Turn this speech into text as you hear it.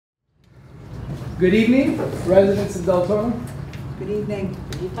Good evening, residents of Deltona. Good evening.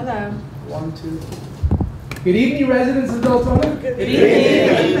 Hello. 1, 2. Good evening, residents of Deltona. Good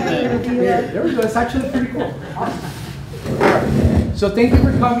evening. There we go. It's actually pretty cool. Awesome. So thank you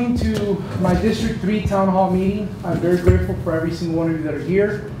for coming to my District 3 Town Hall meeting. I'm very grateful for every single one of you that are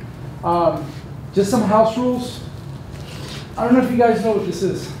here. Just some house rules. I don't know if you guys know what this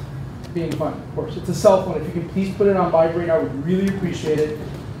is. Being fun, of course. It's a cell phone. If you can please put it on vibrate, I would really appreciate it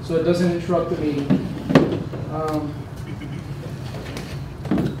so it doesn't interrupt the meeting.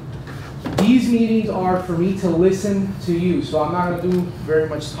 These meetings are for me to listen to you, so I'm not going to do very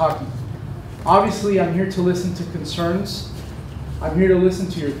much talking. Obviously, I'm here to listen to concerns. I'm here to listen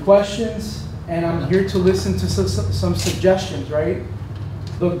to your questions, and I'm here to listen to some suggestions, right?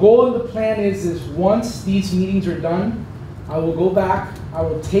 The goal of the plan is once these meetings are done, I will go back, I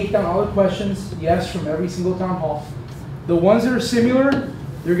will take down all the questions, yes, from every single town hall. The ones that are similar,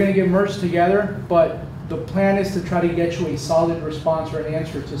 they're going to get merged together, but the plan is to try to get you a solid response or an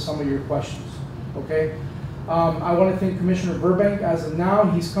answer to some of your questions, okay? I want to thank Commissioner Burbank. As of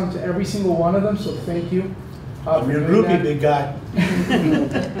now, he's come to every single one of them, so thank you. I'm your groupie, big guy.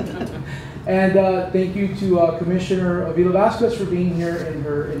 And thank you to Commissioner Avila Vasquez for being here in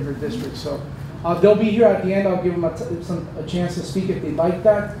her district. So they'll be here at the end. I'll give them a chance to speak if they'd like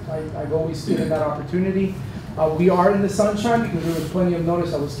that. I've always given that opportunity. We are in the sunshine because there was plenty of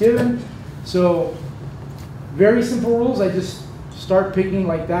notice I was given. So very simple rules. I just start picking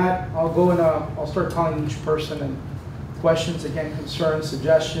like that. I'll go and I'll start calling each person and questions, again, concerns,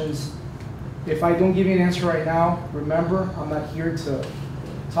 suggestions. If I don't give you an answer right now, remember, I'm not here to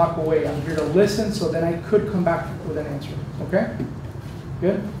talk away. I'm here to listen, so then I could come back with an answer. Okay?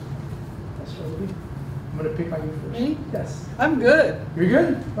 Good? That's what I'll do. I'm going to pick on you first. Me? Yes. I'm good. You're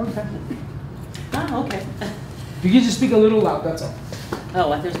good? Okay. Oh, okay. You can just speak a little loud, that's all. Oh,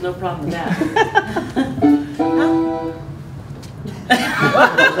 well, there's no problem with that.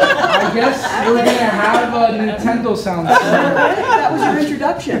 I guess we're going to have a Nintendo sound. That was your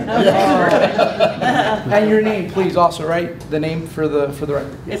introduction. And your name, please, also, right? The name for the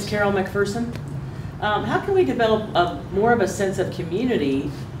record. It's Carol McPherson. How can we develop more of a sense of community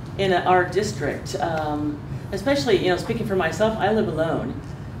in our district? Especially, speaking for myself, I live alone.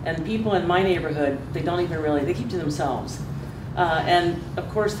 And people in my neighborhood, they keep to themselves. And of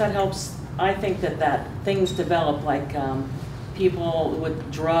course that helps, I think that things develop like people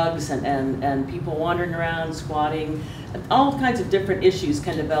with drugs and people wandering around, squatting, all kinds of different issues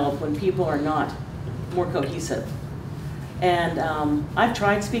can develop when people are not more cohesive. And I've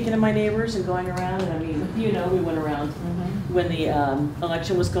tried speaking to my neighbors and going around, and I mean, we went around when the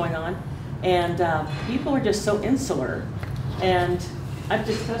election was going on, and people are just so insular. And I've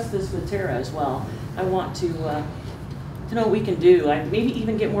discussed this with Tara as well. I want to know what we can do. Maybe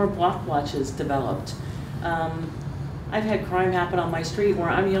even get more block watches developed. I've had crime happen on my street where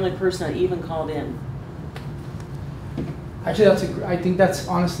I'm the only person that even called in. Actually, I think that's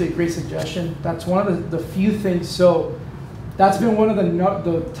honestly a great suggestion. That's one of the few things. So that's been one of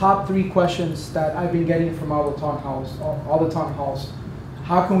the top 3 questions that I've been getting from all the town halls.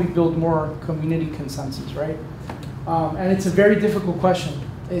 How can we build more community consensus, right? And it's a very difficult question.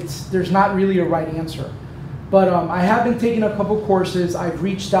 There's not really a right answer. But I have been taking a couple courses. I've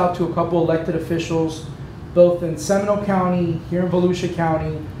reached out to a couple elected officials, both in Seminole County, here in Volusia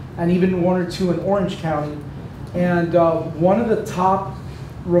County, and even 1 or 2 in Orange County. And one of the top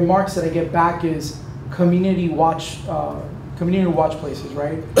remarks that I get back is community watch places,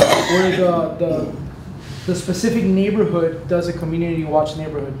 right? Where the specific neighborhood does a community watch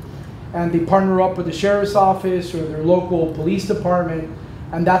neighborhood. And they partner up with the sheriff's office or their local police department,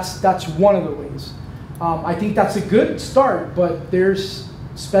 and that's one of the ways. I think that's a good start, but there's,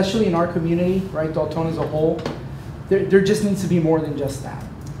 especially in our community, right, Deltona as a whole, there just needs to be more than just that.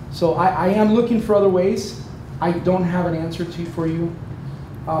 So I am looking for other ways. I don't have an answer for you.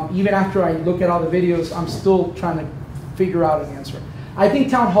 Even after I look at all the videos, I'm still trying to figure out an answer. I think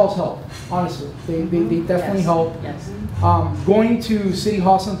town halls help, honestly. They definitely help. Yes. Going to City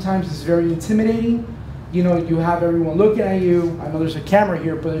Hall sometimes is very intimidating. You have everyone looking at you. I know there's a camera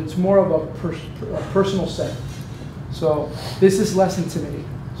here, but it's more of a personal setting. So this is less intimidating.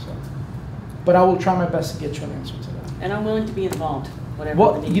 So, but I will try my best to get you an answer to that. And I'm willing to be involved, whatever.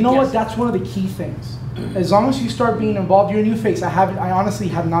 Well, you know what? That's one of the key things. As long as you start being involved, you're a new face. I honestly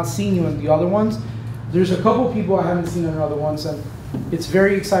have not seen you in the other ones. There's a couple people I haven't seen in the other ones, and it's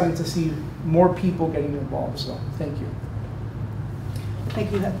very exciting to see more people getting involved. So thank you.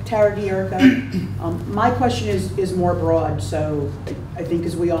 Thank you, Tara Dierica. My question is more broad. So I think,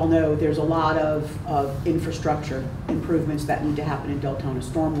 as we all know, there's a lot of infrastructure improvements that need to happen in Deltona.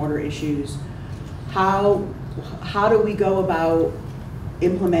 Stormwater issues, how do we go about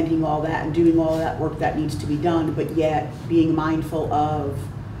implementing all that and doing all that work that needs to be done, but yet being mindful of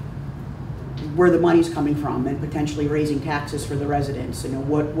where the money's coming from and potentially raising taxes for the residents? You know,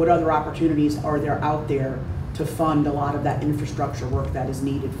 what other opportunities are there out there to fund a lot of that infrastructure work that is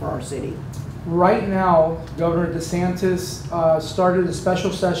needed for our city? Right now, Governor DeSantis started a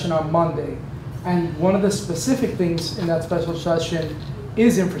special session on Monday, and one of the specific things in that special session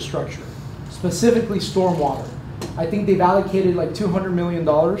is infrastructure, specifically stormwater. I think they've allocated like $200 million,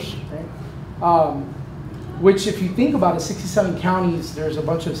 right? Which, if you think about it, 67 counties, there's a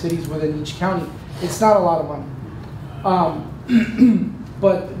bunch of cities within each county. It's not a lot of money.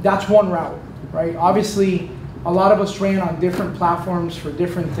 But that's one route, right? Obviously, a lot of us ran on different platforms for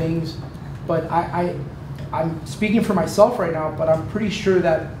different things, but I'm speaking for myself right now, but I'm pretty sure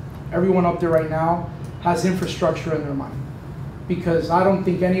that everyone up there right now has infrastructure in their mind. Because I don't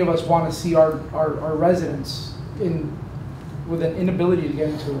think any of us want to see our residents with an inability to get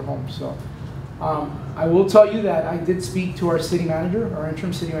into their homes. So I will tell you that I did speak to our city manager, our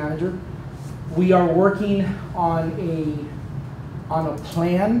interim city manager. We are working on a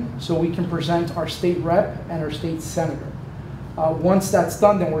plan so we can present our state rep and our state senator. Once that's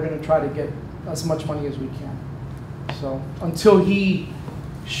done, then we're going to try to get as much money as we can. So until he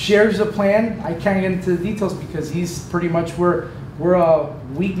shares a plan, I can't get into the details because he's pretty much, we're a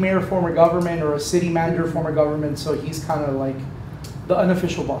weak mayor form of government or a city manager form of government, so he's kind of like the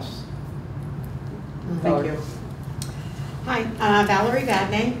unofficial boss. Thank you. Hi, Valerie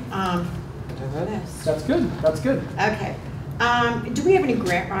Vadney. That's good. That's good. Okay. Do we have any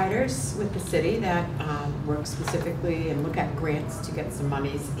grant writers with the city that work specifically and look at grants to get some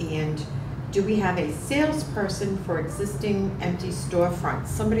monies? And do we have a salesperson for existing empty storefronts?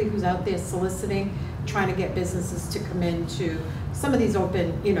 Somebody who's out there soliciting, trying to get businesses to come into some of these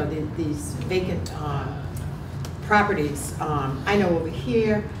open, you know, these vacant properties. I know over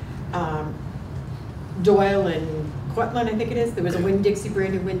here, Doyle and Cortland, I think it is, there was a Winn-Dixie,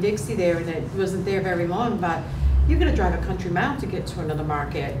 brand new Winn-Dixie there, and it wasn't there very long, but you're gonna drive a country mile to get to another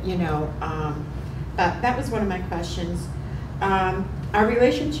market, you know. But that was one of my questions. Our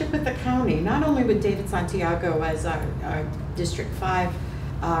relationship with the county, not only with David Santiago as our District 5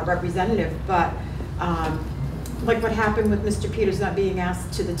 representative, but like what happened with Mr. Peters not being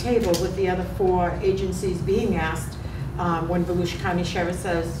asked to the table, with the other 4 agencies being asked, when Volusia County Sheriff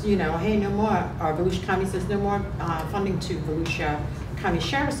says, you know, hey, no more, or Volusia County says no more funding to Volusia County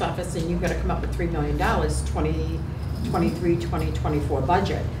Sheriff's Office, and you've got to come up with $3 million, 2023, 2024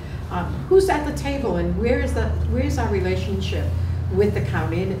 budget. Who's at the table, and where's our relationship with the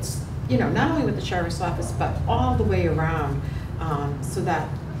county? And it's, you know, not only with the Sheriff's Office, but all the way around, so that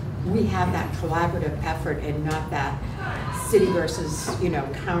we have that collaborative effort and not that city versus, you know,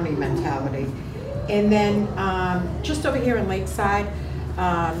 county mentality. And then just over here in Lakeside,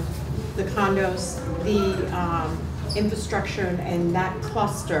 the condos, the infrastructure and that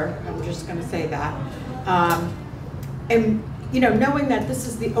cluster, I'm just going to say that. And, you know, knowing that this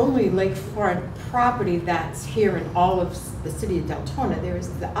is the only lakefront property that's here in all of the city of Deltona, there is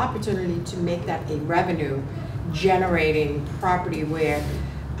the opportunity to make that a revenue generating property where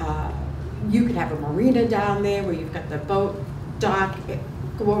you could have a marina down there where you've got the boat dock,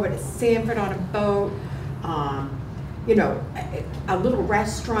 go over to Sanford on a boat, you know, a little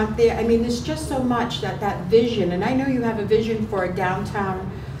restaurant there. I mean, there's just so much that vision, and I know you have a vision for a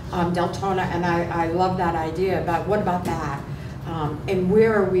downtown Deltona, and I love that idea, but what about that? And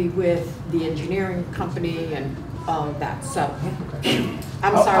where are we with the engineering company and all of that? So,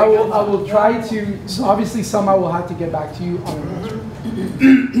 I'm sorry. I will try to, so obviously some I will have to get back to you on an answer.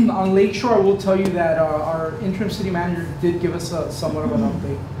 On Lakeshore, I will tell you that our interim city manager did give us somewhat of an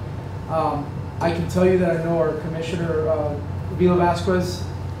update. I can tell you that I know our commissioner, Vila Vasquez,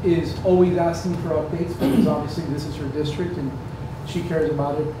 is always asking for updates because obviously this is her district and she cares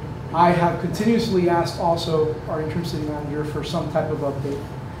about it. I have continuously asked also our interim city manager for some type of update.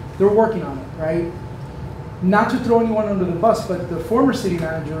 They're working on it, right? Not to throw anyone under the bus, but the former city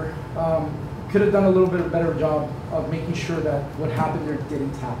manager could have done a little bit of a better job of making sure that what happened there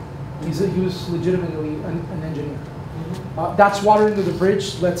didn't happen. He was legitimately an engineer. That's water under the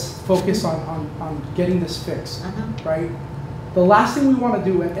bridge. Let's focus on getting this fixed, right? The last thing we want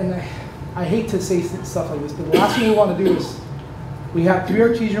to do, and I hate to say stuff like this, but the last thing we want to do is, we have 3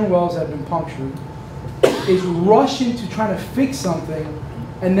 artesian wells that have been punctured, is rush into trying to fix something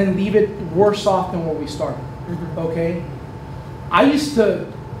and then leave it worse off than where we started, okay? I used to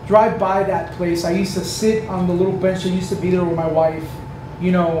drive by that place. I used to sit on the little bench that used to be there with my wife.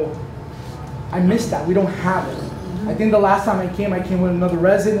 You know, I miss that. We don't have it. I think the last time I came with another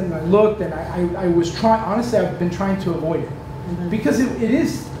resident, and I looked, and I was trying, honestly, I've been trying to avoid it. Because it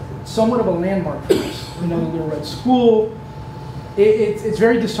is somewhat of a landmark for us. You know, the Little Red School, it's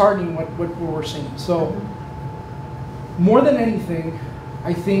very disheartening what we're seeing. So, more than anything,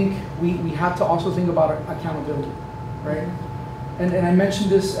 I think we have to also think about accountability, right? And I mentioned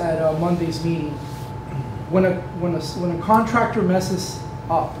this at Monday's meeting. When a contractor messes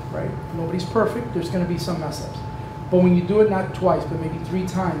up, right? Nobody's perfect. There's going to be some mess ups. But when you do it not twice, but maybe 3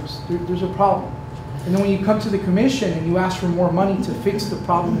 times, there's a problem. And then when you come to the commission and you ask for more money to fix the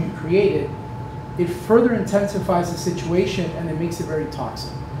problem you created, it further intensifies the situation and it makes it very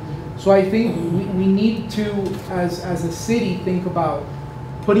toxic. So I think we need to, as a city, think about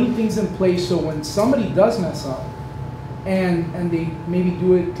putting things in place so when somebody does mess up and they maybe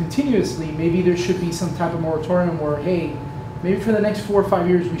do it continuously, maybe there should be some type of moratorium where, hey, maybe for the next 4 or 5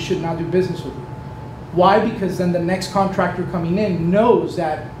 years we should not do business with you. Why? Because then the next contractor coming in knows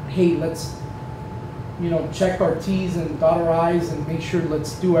that, hey, let's, you know, check our T's and dot our I's and make sure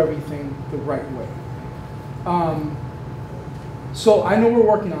let's do everything the right way. So I know we're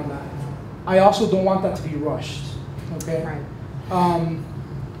working on that. I also don't want that to be rushed, okay? Right.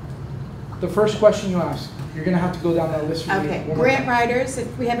 The first question you asked, you're gonna have to go down that list for me. Okay, grant writers,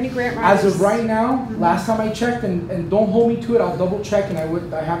 if we have any grant writers? As of right now, last time I checked, and don't hold me to it, I'll double check, and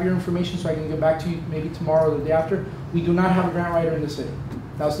I have your information so I can get back to you maybe tomorrow or the day after. We do not have a grant writer in the city.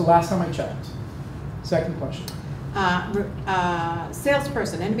 That was the last time I checked. Second question.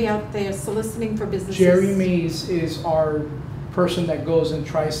 Salesperson, anybody out there soliciting for businesses? Jerry Mays is our person that goes and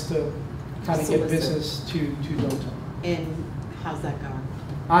tries to kind of get business to Deltona. And how's that going?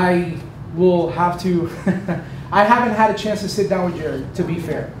 I will have to, I haven't had a chance to sit down with Jerry, to be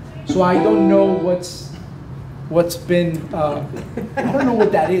fair. So I don't know what's been, I don't know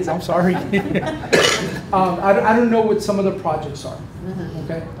what that is, I'm sorry. I don't know what some of the projects are,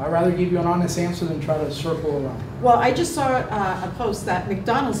 okay? I'd rather give you an honest answer than try to circle around. Well, I just saw a post that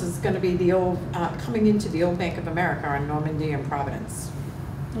McDonald's is going to be the old, coming into the old Bank of America on Normandy and Providence.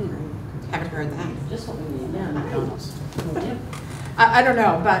 Haven't heard that. Just what we need, yeah, McDonald's. Yep. I don't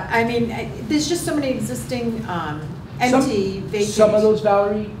know, but I mean, there's just so many existing empty, vacant. Some of those,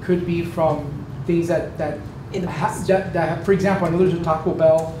 Valerie, could be from things that In the past. for example, I know there's a Taco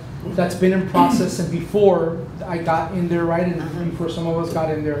Bell that's been in process and before I got in there, right, and before some of us got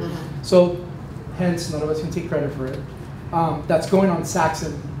in there. So, hence, none of us can take credit for it. That's going on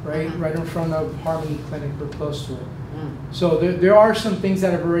Saxon, right, right in front of Harmony Clinic, or close to it. So there are some things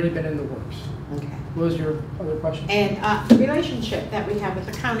that have already been in the works. Okay. What was your other question? And the relationship that we have with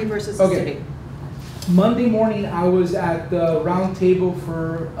the county versus the city. Monday morning, I was at the round table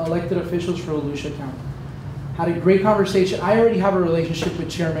for elected officials for Volusia County. Had a great conversation. I already have a relationship with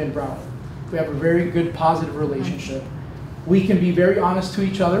Chairman Brown. We have a very good, positive relationship. We can be very honest to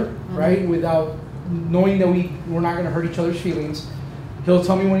each other, right, without knowing that we're not going to hurt each other's feelings. He'll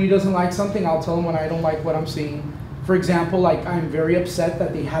tell me when he doesn't like something. I'll tell him when I don't like what I'm seeing. For example, like, I'm very upset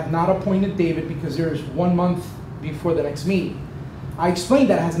that they have not appointed David because there's 1 month before the next meeting. I explained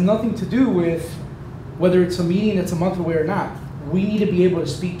that it has nothing to do with whether it's a meeting that's a month away or not. We need to be able to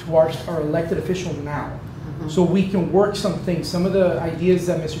speak to our elected official now, so we can work some things. Some of the ideas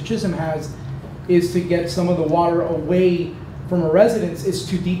that Mr. Chisholm has is to get some of the water away from our residents is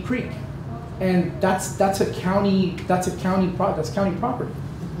to Deep Creek, and that's county property.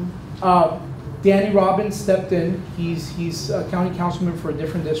 Danny Robbins stepped in. He's a county councilman for a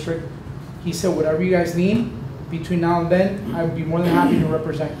different district. He said, whatever you guys need between now and then, I would be more than happy to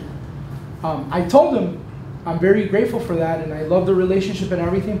represent you. I told him I'm very grateful for that, and I love the relationship and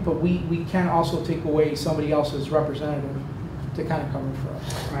everything, but we can't also take away somebody else's representative to kind of cover for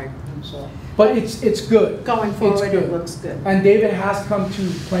us. Right. So, but it's good. Going forward, it looks good. And David has come to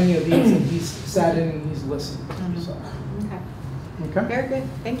plenty of these, and he's sat in and he's listened. So. Okay. Okay. Very good.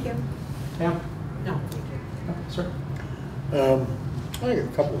 Thank you. Yeah. No, thank you. Sir. I got a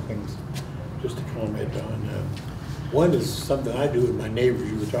couple of things just to comment on. One is something I do with my neighbors.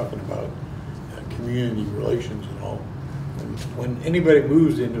 You were talking about community relations and all. And when anybody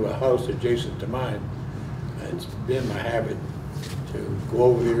moves into a house adjacent to mine, it's been my habit to go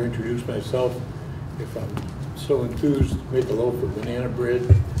over there, introduce myself. If I'm so enthused, make a loaf of banana bread.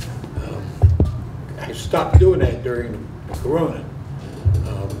 I stopped doing that during the Corona,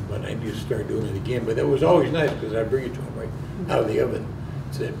 but I need to start doing it again. But that was always nice because I bring it to them right out of the oven.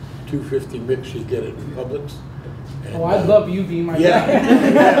 It's that 250 mix you get at Publix. And, I'd love you being my guy.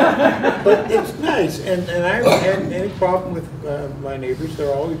 Yeah, but it's nice, and I haven't had any problem with my neighbors. They've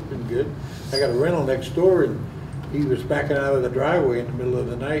always been good. I got a rental next door, and he was backing out of the driveway in the middle of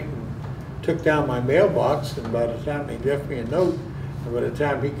the night, and took down my mailbox, and by the time he left me a note, and by the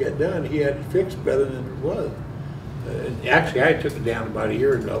time he got done, he had it fixed better than it was. Actually, I took it down about a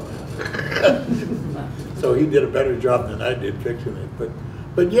year ago. So he did a better job than I did fixing it.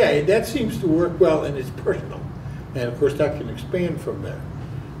 But yeah, that seems to work well, and it's personal. And of course, that can expand from there.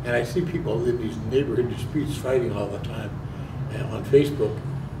 And I see people in these neighborhood disputes fighting all the time on Facebook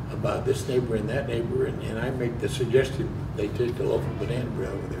about this neighbor and that neighbor, and I make the suggestion they take the local banana bread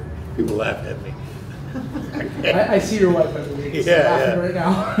over there. People laugh at me. I see your wife, by the way. She's laughing right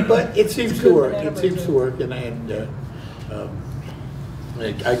now. But it seems to work. It seems to work, and I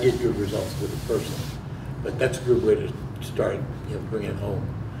get good results with it personally. But that's a good way to start, bring it home.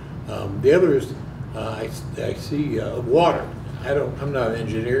 The other is I see water. I'm not an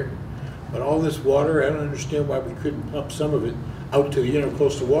engineer, but all this water, I don't understand why we couldn't pump some of it out to the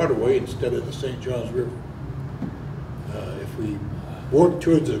intercoastal waterway instead of the St. Johns River. If we work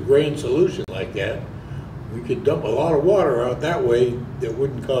towards a grand solution like that, we could dump a lot of water out that way that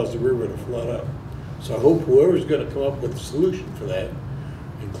wouldn't cause the river to flood up. So I hope whoever's going to come up with a solution for that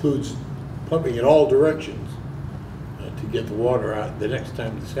includes pumping in all directions to get the water out the next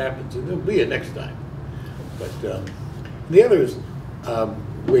time this happens. And there'll be a next time. But the other is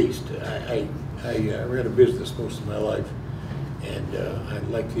waste. I ran a business most of my life, and I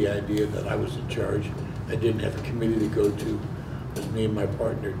liked the idea that I was in charge. I didn't have a committee to go to. It was me and my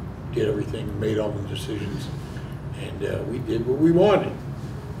partner did everything, made all the decisions, and we did what we wanted,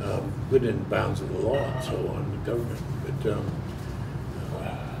 within bounds of the law and so on, the government. But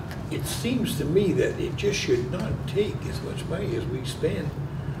it seems to me that it just should not take as much money as we spend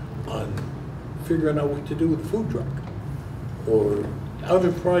on figuring out what to do with the food truck or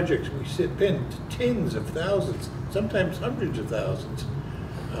other projects. We spend tens of thousands, sometimes hundreds of thousands,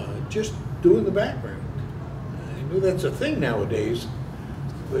 just doing the background. I know that's a thing nowadays,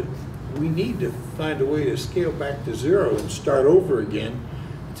 but we need to find a way to scale back to zero and start over again.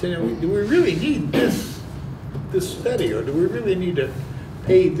 Say, do we really need this study, or do we really need to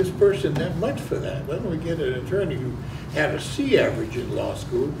pay this person that much for that? Why don't we get an attorney who had a C average in law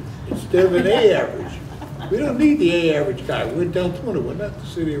school instead of an A average? We don't need the A average guy. We're Deltona, we're not the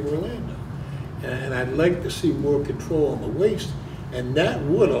city of Orlando. And I'd like to see more control on the waste, and that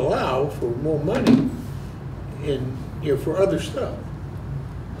would allow for more money for other stuff.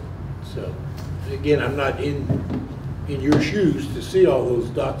 So, again, I'm not in your shoes to see all those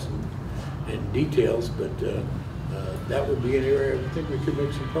dots and details, but that would be an area I think we could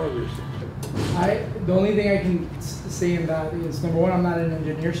make some progress in. The only thing I can say in that is, number one, I'm not an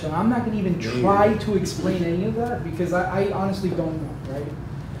engineer, so I'm not going to even try to explain any of that, because I honestly don't know, right?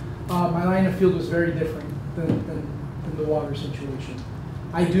 My line of field was very different than the water situation.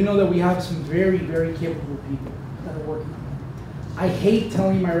 I do know that we have some very, very capable people that are working on it. I hate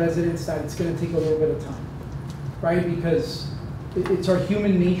telling my residents that it's going to take a little bit of time, right? Because it's our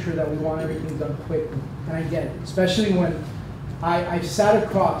human nature that we want everything done quickly, and I get it. Especially when I've sat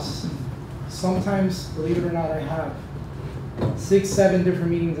across, sometimes, believe it or not, I have 6, 7 different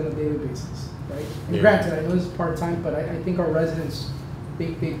meetings on a daily basis, right? And granted, I know this is part-time, but I think our residents,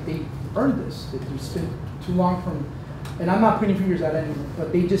 they earned this. They've spent too long from, and I'm not pointing fingers at anyone,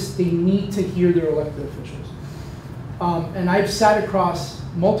 but they need to hear their elected officials. And I've sat across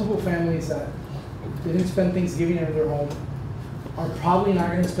multiple families that didn't spend Thanksgiving in their home, are probably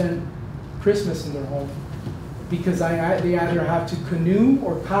not going to spend Christmas in their home, because they either have to canoe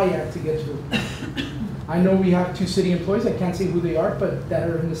or kayak to get to it. I know we have 2 city employees, I can't say who they are, but that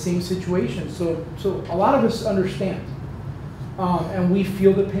are in the same situation. So a lot of us understand, and we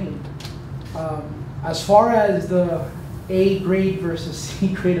feel the pain. As far as the A grade versus C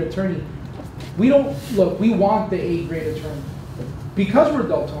grade attorney, we want the A grade attorney because we're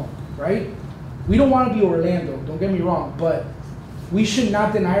Deltona, right? We don't want to be Orlando, don't get me wrong, but we should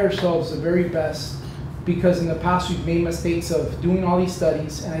not deny ourselves the very best, because in the past we've made mistakes of doing all these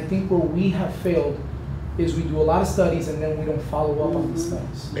studies, and I think where we have failed is we do a lot of studies and then we don't follow up on the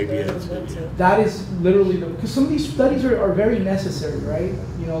studies. Maybe that's it. That is literally because some of these studies are very necessary, right?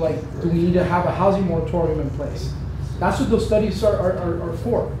 Like, do we need to have a housing moratorium in place? That's what those studies are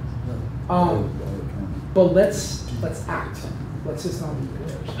for. But let's act. Let's just not be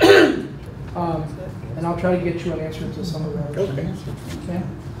players. And I'll try to get you an answer to some of that. Okay. Okay.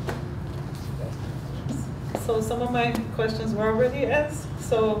 So some of my questions were already asked.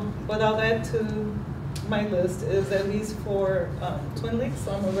 So what I'll add to my list is at least for Twin Lakes.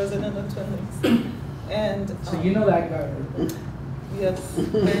 So I'm a resident of Twin Lakes. And so you know that guy, right? Yes,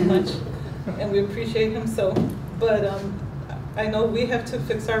 very much. And we appreciate him so. But I know we have to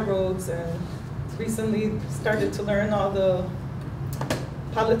fix our roads, and recently started to learn all the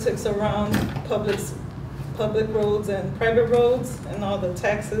politics around public roads and private roads and all the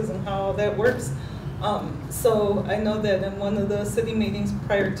taxes and how all that works. So I know that in one of the city meetings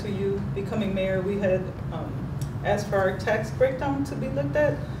prior to you becoming mayor, we had asked for our tax breakdown to be looked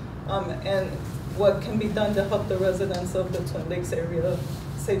at, and what can be done to help the residents of the Twin Lakes area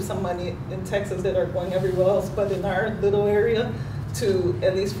save some money in taxes that are going everywhere else, but in our little area, to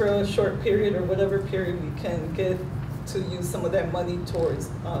at least for a short period or whatever period we can get to use some of that money towards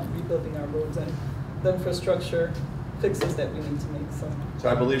rebuilding our roads and the infrastructure fixes that we need to make. So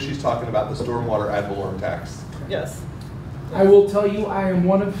I believe she's talking about the stormwater ad valorem tax. Yes. I will tell you, I am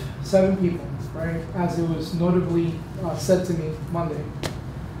one of 7 people, right? As it was notably said to me Monday.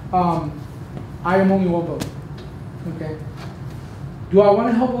 I am only one vote, okay? Do I want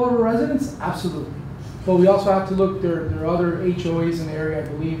to help all of our residents? Absolutely. But we also have to look, there are other HOAs in the area, I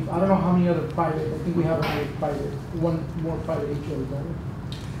believe. I don't know how many other private, I think we have one more private HOA, don't we?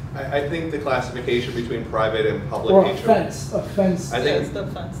 I think the classification between private and public Or HOA. offense. I think Yes, the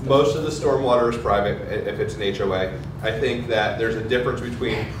fence. most of the stormwater is private if it's an HOA. I think that there's a difference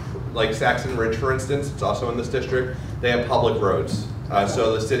between, like Saxon Ridge, for instance, it's also in this district, they have public roads.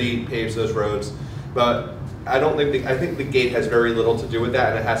 So the city paves those roads. But I think the gate has very little to do with that,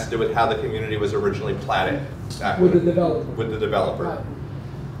 and it has to do with how the community was originally platted. With the developer. With the developer.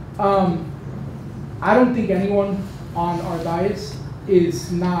 Right. I don't think anyone on our dais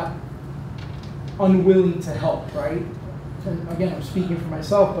is not unwilling to help, right? And again, I'm speaking for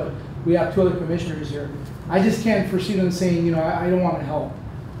myself, but we have 2 other commissioners here. I just can't foresee them saying, you know, I don't want to help.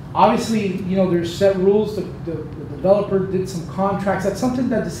 Obviously, you know, there's set rules. The developer did some contracts. That's something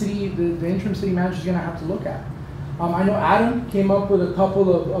that the interim city manager is going to have to look at. I know Adam came up with a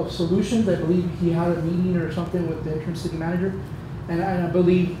couple of solutions. I believe he had a meeting or something with the interim city manager. And I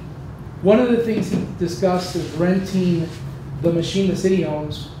believe one of the things he discussed is renting the machine the city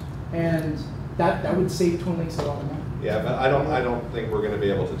owns, and that would save Twin Lakes a lot of money. Yeah, but I don't think we're going to be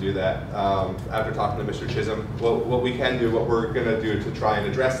able to do that. After talking to Mr. Chisholm, what we can do, what we're going to do to try and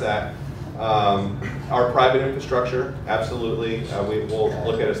address that, our private infrastructure, absolutely. We will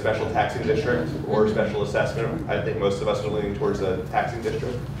look at a special taxing district or special assessment. I think most of us are leaning towards a taxing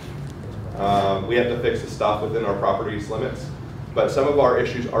district. We have to fix the stuff within our property's limits, but some of our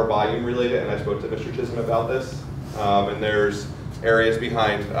issues are volume related, and I spoke to Mr. Chisholm about this. And there's areas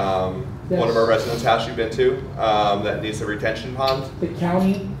behind one of our residents' house you've been to that needs a retention pond. The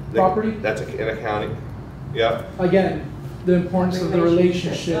county property? That's in a county. Yep. Again, the importance of the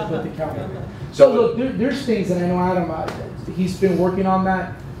relationship with the county. So look, there's things that I know Adam, he's been working on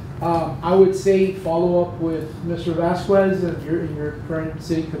that. I would say follow up with Mr. Vasquez and your current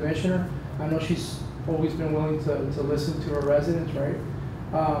city commissioner. I know she's always been willing to listen to her residents, right?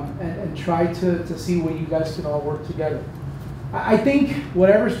 And try to see what you guys can all work together. I think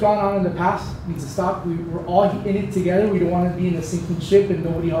whatever's gone on in the past needs to stop. We're all in it together. We don't want to be in a sinking ship and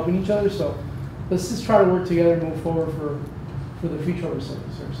nobody helping each other. So let's just try to work together and move forward for the future of our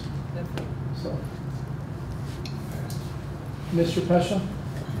citizens. So, Mr. Pesha?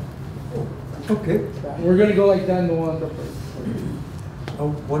 Okay. We're going to go like that and we'll end up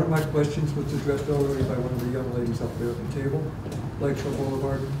One of my questions was addressed already by one of the young ladies up there at the table. Lakeshore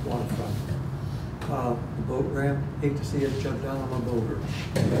Boulevard, waterfront. The boat ramp, hate to see it shut down on a boater.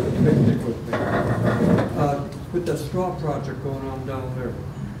 Picnic with me. With the straw project going on down there,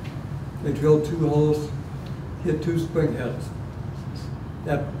 they drilled 2 holes, hit 2 spring heads.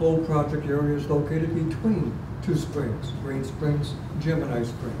 That whole project area is located between 2 springs, Green Springs, Gemini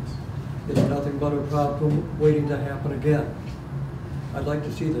Springs. It's nothing but a problem waiting to happen again. I'd like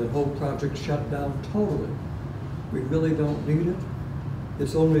to see that whole project shut down totally. We really don't need it.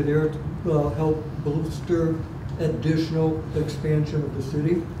 It's only there to help bolster additional expansion of the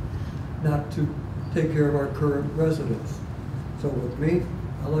city, not to take care of our current residents. So with me,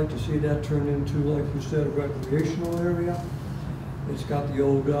 I like to see that turned into, like you said, a recreational area. It's got the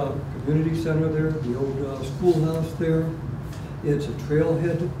old community center there, the old schoolhouse there. It's a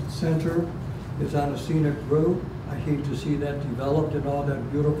trailhead center. It's on a scenic road. I hate to see that developed and all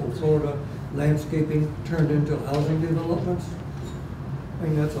that beautiful Florida landscaping turned into housing developments. I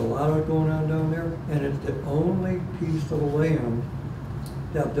mean, that's a lot of going on down there, and it's the only piece of land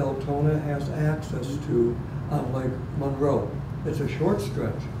that Deltona has access to on Lake Monroe. It's a short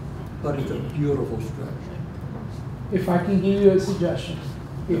stretch, but it's a beautiful stretch. If I can give you a suggestion,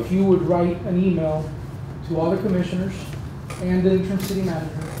 if you would write an email to all the commissioners and the interim city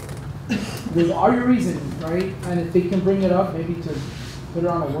manager with all your reasoning, right? And if they can bring it up, maybe to put it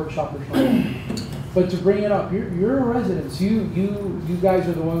on a workshop or something. But to bring it up, you're residents. You guys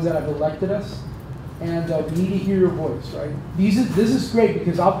are the ones that have elected us. and we need to hear your voice, right? This is great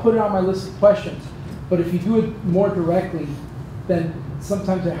because I'll put it on my list of questions, but if you do it more directly, then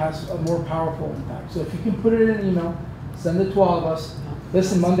sometimes it has a more powerful impact. So if you can put it in an email, send it to all of us.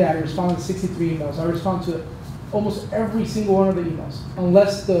 Listen, Monday I responded to 63 emails. I respond to almost every single one of the emails,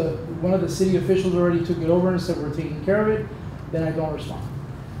 unless one of the city officials already took it over and said we're taking care of it, then I don't respond.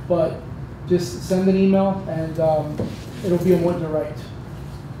 But just send an email and it'll be a more direct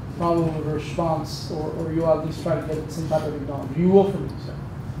problem with a response, or you'll at least try to get some type of acknowledgement. You will from me, so.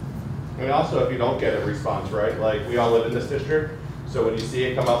 And also, if you don't get a response, right, like we all live in this district, so when you see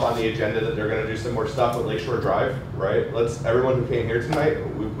it come up on the agenda that they're gonna do some more stuff with Lakeshore Drive, right, everyone who came here tonight,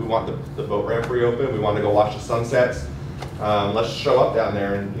 we want the boat ramp reopened, we want to go watch the sunsets. Let's show up down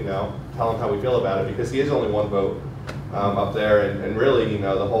there and, you know, tell him how we feel about it, because he is only one boat up there, and really, you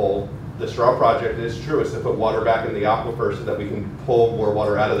know, the straw project is true, is to put water back in the aquifer so that we can pull more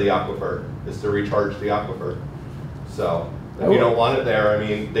water out of the aquifer, is to recharge the aquifer. So, if you don't want it there, I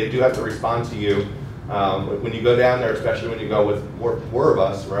mean, they do have to respond to you. When you go down there, especially when you go with more of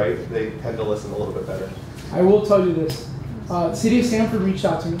us, right, they tend to listen a little bit better. I will tell you this. City of Sanford reached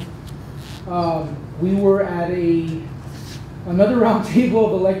out to me. We were at another round table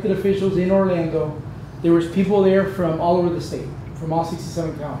of elected officials in Orlando. There was people there from all over the state, from all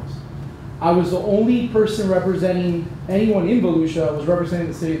 67 counties. I was the only person representing anyone in Volusia. I was representing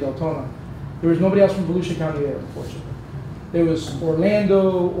the city of Deltona. There was nobody else from Volusia County there, unfortunately. There was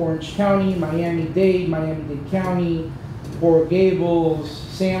Orlando, Orange County, Miami-Dade County, Coral Gables,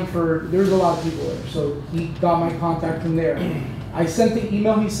 Sanford. There's a lot of people there. So he got my contact from there. I sent the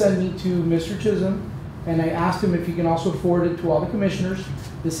email he sent me to Mr. Chisholm, and I asked him if he can also forward it to all the commissioners.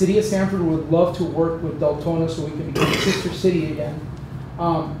 The city of Sanford would love to work with Deltona so we can become a sister city again.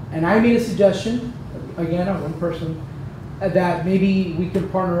 And I made a suggestion, again, I'm one person, that maybe we can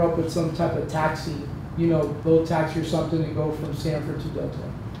partner up with some type of taxi, you know, boat taxi or something, to go from Sanford to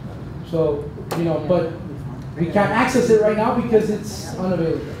Deltona. So, you know, but we can't access it right now because it's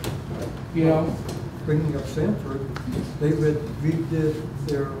unavailable, you know. Bringing up Sanford, they redid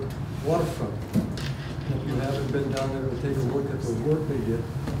their waterfront. If you haven't been down there to take a look at the work they did,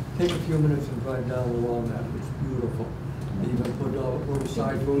 take a few minutes and drive down along that. It's beautiful. They even put little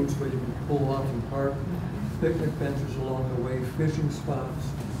side roads where you can pull off and park, picnic benches along the way, fishing spots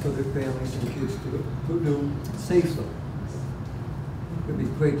for their families and kids to do safely. It'd be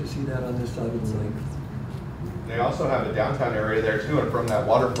great to see that on this side of the lake. They also have a downtown area there too, and from that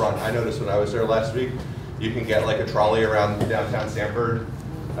waterfront, I noticed when I was there last week, you can get like a trolley around downtown Sanford.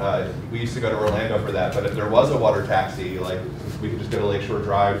 We used to go to Orlando for that, but if there was a water taxi, like we could just go to Lakeshore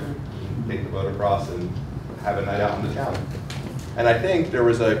Drive, take the boat across, and have a night out in the town. And I think there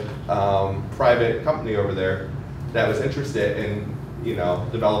was a private company over there that was interested in, you know,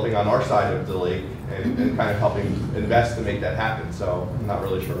 developing on our side of the lake and kind of helping invest to make that happen. So I'm not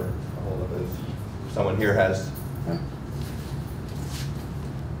really sure all of it. Someone here has.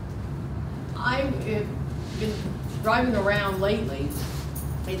 I've been driving around lately.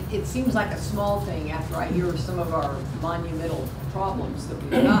 It seems like a small thing after I hear some of our monumental problems that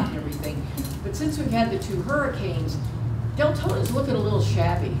we've got and everything. But since we've had the 2 hurricanes, Deltona's looking a little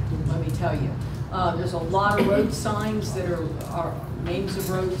shabby, let me tell you. There's a lot of road signs that are names of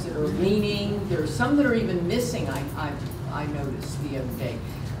roads that are leaning. There's some that are even missing, I noticed the other day.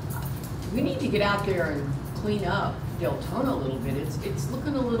 We need to get out there and clean up Deltona a little bit. It's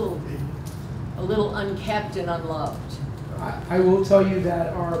looking a little unkept and unloved. I will tell you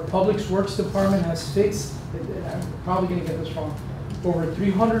that our Public Works Department has fixed, and I'm probably going to get this wrong, over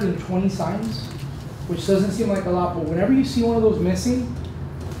 320 signs, which doesn't seem like a lot, but whenever you see one of those missing,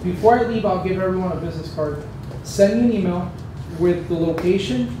 before I leave, I'll give everyone a business card. Send me an email with the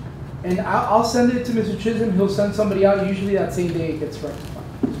location, and I'll send it to Mr. Chisholm. He'll send somebody out. Usually that same day it gets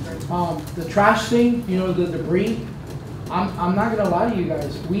rectified. The trash thing, you know, the debris, I'm not gonna lie to you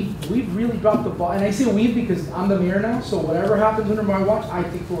guys. We've really dropped the ball, and I say we because I'm the mayor now. So whatever happens under my watch, I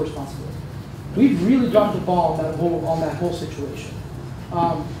take full responsibility. We've really dropped the ball on that whole situation.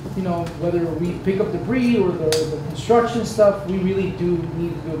 You know, whether we pick up debris or the construction stuff, we really do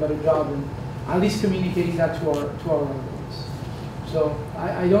need to do a better job in at least communicating that to our residents. So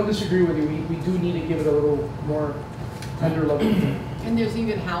I don't disagree with you. We do need to give it a little more tender love. And there's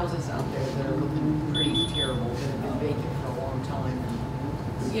even houses out there that are looking pretty terrible, that have been vacant for a long time.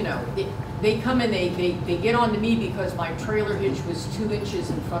 And, you know, they come and they get on to me because my trailer hitch was 2 inches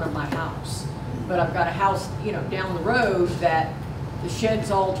in front of my house. But I've got a house, you know, down the road that the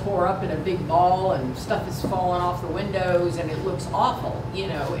shed's all tore up in a big ball and stuff is falling off the windows and it looks awful, you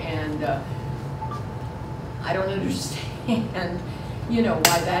know, and I don't understand. you know,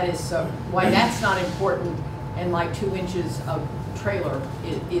 why that is so, why that's not important, and like 2 inches of trailer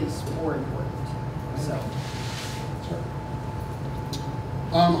is more important, so.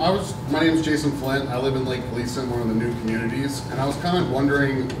 My name's Jason Flint. I live in Lake Gleason, one of the new communities, and I was kind of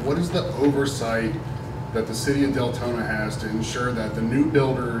wondering, what is the oversight that the city of Deltona has to ensure that the new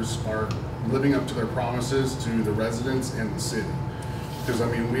builders are living up to their promises to the residents and the city? Because I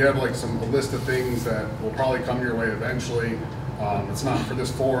mean, we have like a list of things that will probably come your way eventually. It's not for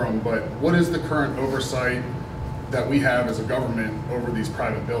this forum, but what is the current oversight that we have as a government over these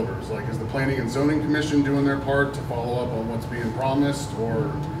private builders? Like, is the Planning and Zoning Commission doing their part to follow up on what's being promised, or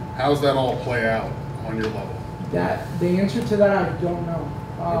how's that all play out on your level? The answer to that, I don't know.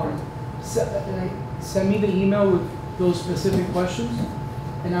 Send me the email with those specific questions,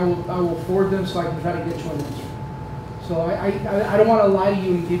 and I will forward them so I can try to get you an answer. So I don't want to lie to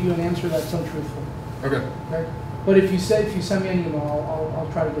you and give you an answer that's untruthful. Okay. But if you send me an email, I'll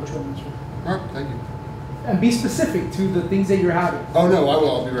try to get you an answer. All right, thank you. And be specific to the things that you're having. Oh no, I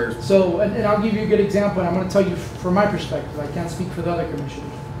will. I'll be very specific. So, and I'll give you a good example, and I'm going to tell you from my perspective. I can't speak for the other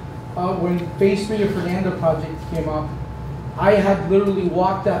commissioners. When Phase 3 of Fernando project came up, I had literally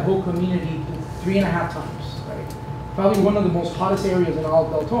walked that whole community 3.5 times. Right? Probably one of the most hottest areas in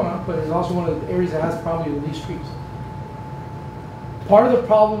all of Deltona, but it's also one of the areas that has probably the least trees. Part of the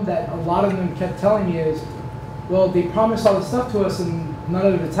problem that a lot of them kept telling me is, well, they promised all this stuff to us, and none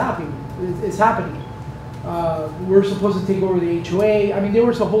of it's happening. It's happening. We're supposed to take over the HOA. I mean, there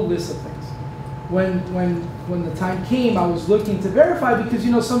was a whole list of things. When the time came, I was looking to verify, because,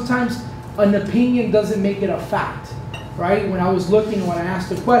 you know, sometimes an opinion doesn't make it a fact, right? When I was looking, when I asked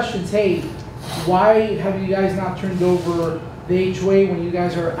the questions, hey, why have you guys not turned over the HOA when you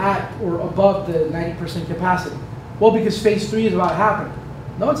guys are at or above the 90% capacity? Well, because Phase 3 is about to happen.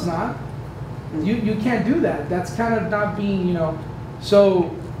 No, it's not. You can't do that. That's kind of not being, you know, so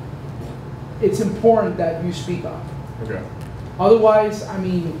it's important that you speak up. Okay. Otherwise, I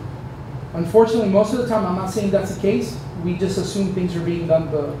mean, unfortunately, most of the time, I'm not saying that's the case. We just assume things are being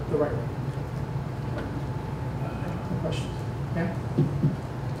done the right way. Questions? Yeah?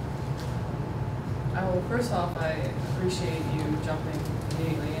 Well, first off, I appreciate you jumping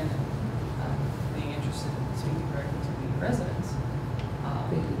immediately in and being interested in speaking directly to the residents.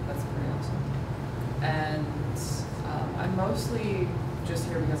 That's pretty awesome. And I'm mostly just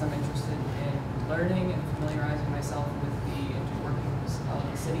here because I'm interested in learning and familiarizing myself with the inner workings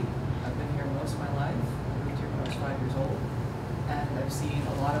of the city. I've been here most of my life. I moved here when I was 5 years old. And I've seen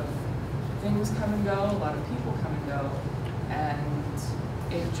a lot of things come and go, a lot of people come and go. And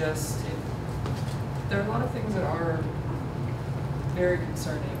there are a lot of things that are very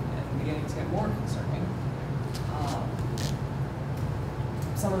concerning and beginning to get more concerning.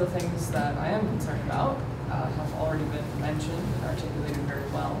 Some of the things that I am concerned about have already been mentioned and articulated very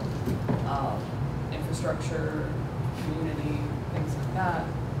well. Infrastructure, community, things like that.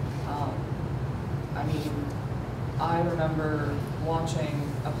 I mean, I remember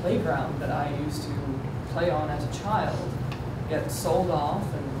watching a playground that I used to play on as a child get sold off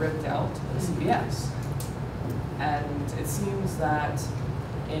and ripped out to the CBS. And it seems that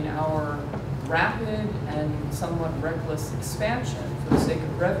in our rapid and somewhat reckless expansion for the sake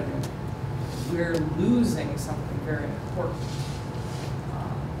of revenue, we're losing something very important.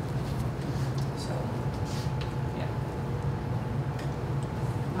 So, yeah.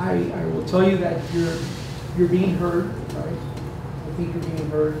 I will tell you that you're being heard, right? I think you're being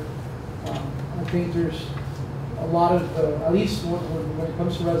heard. I think there's a lot of, at least when it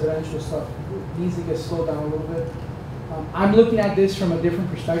comes to residential stuff, it needs to get slowed down a little bit. I'm looking at this from a different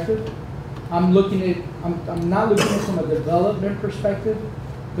perspective. I'm not looking at it from a development perspective,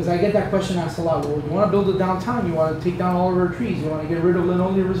 because I get that question asked a lot. Well, you want to build a downtown, you want to take down all of our trees, you want to get rid of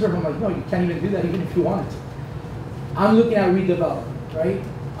Linoleum Reserve. I'm like, no, you can't even do that even if you wanted to. I'm looking at redevelopment, right?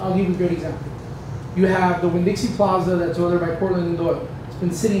 I'll give you a good example. You have the Winn-Dixie Plaza that's over there by Portland and Doyle. It's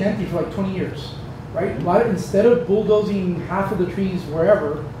been sitting empty for like 20 years, right? Why, instead of bulldozing half of the trees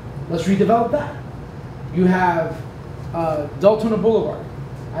wherever, let's redevelop that. You have Deltona Boulevard.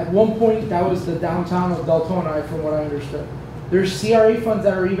 At one point, that was the downtown of Deltona, from what I understood. There's CRA funds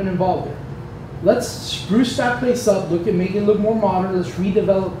that are even involved there. Let's spruce that place up, make it look more modern, let's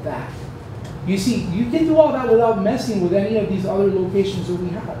redevelop that. You see, you can do all that without messing with any of these other locations that we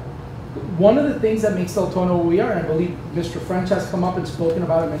have. One of the things that makes Deltona what we are, and I believe Mr. French has come up and spoken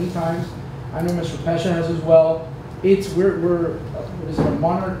about it many times, I know Mr. Pesha has as well, we're what is it, a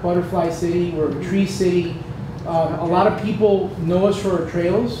monarch butterfly city, we're a tree city. A lot of people know us for our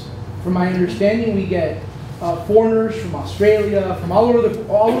trails. From my understanding, we get foreigners from Australia, from all over the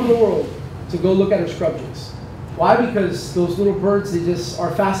world, to go look at our scrub jigs. Why? Because those little birds, they just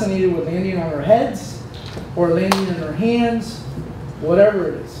are fascinated with landing on their heads or landing in their hands, whatever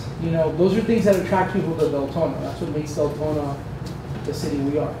it is. You know, those are things that attract people to Deltona. That's what makes Deltona the city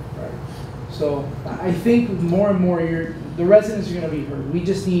we are, right? So I think more and more, the residents are going to be heard. We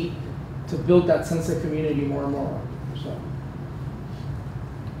just need to build that sense of community more and more. So,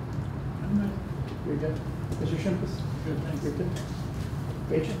 you're good, Mr. Shimkus? Good, thanks. You're good.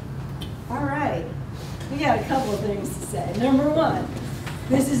 Rachel? All right, we got a couple of things to say. Number one,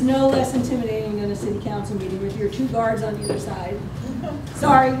 this is no less intimidating than a city council meeting with your two guards on either side.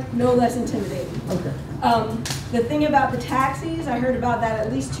 Sorry, no less intimidating. Okay. The thing about the taxis, I heard about that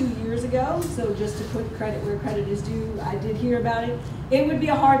at least 2 years ago, so just to put credit where credit is due, I did hear about it. It would be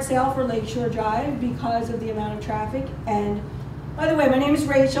a hard sell for Lakeshore Drive because of the amount of traffic. And by the way, my name is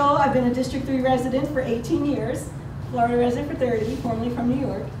Rachel. I've been a District 3 resident for 18 years, Florida resident for 30, formerly from New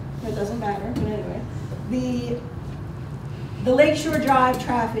York. It doesn't matter, but anyway. The Lakeshore Drive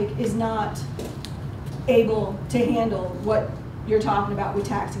traffic is not able to handle what you're talking about with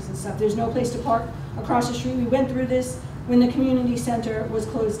taxis and stuff. There's no place to park across the street. We went through this when the community center was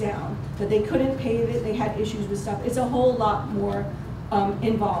closed down, that they couldn't pave it, they had issues with stuff. It's a whole lot more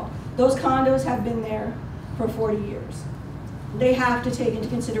involved. Those condos have been there for 40 years. They have to take into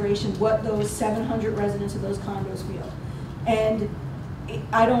consideration what those 700 residents of those condos feel. And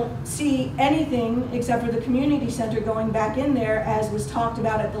I don't see anything except for the community center going back in there, as was talked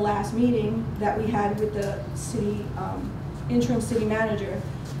about at the last meeting that we had with the city, interim city manager.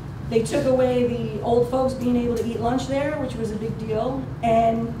 They took away the old folks being able to eat lunch there, which was a big deal,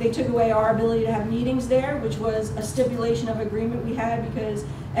 and they took away our ability to have meetings there, which was a stipulation of agreement we had because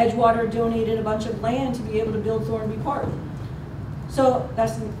Edgewater donated a bunch of land to be able to build Thornby Park. So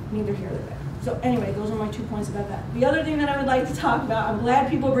that's neither here nor there. So anyway, those are my 2 points about that. The other thing that I would like to talk about, I'm glad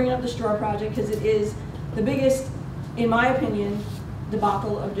people are bringing up the straw project because it is the biggest, in my opinion,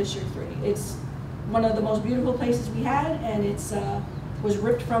 debacle of District 3. It's one of the most beautiful places we had, and it's was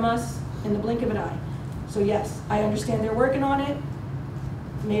ripped from us in the blink of an eye. So yes, I understand they're working on it,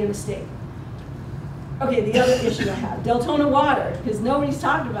 made a mistake. Okay, the other issue I have, Deltona Water, because nobody's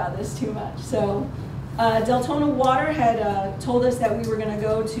talked about this too much. So Deltona Water had told us that we were going to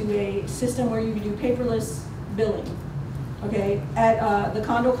go to a system where you could do paperless billing. Okay, at the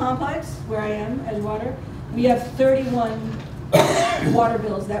condo complex where I am, Edgewater, we have 31 water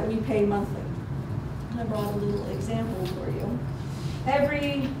bills that we pay monthly. I brought a little example for you.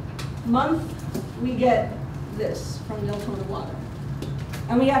 Every month we get this from Deltona Water.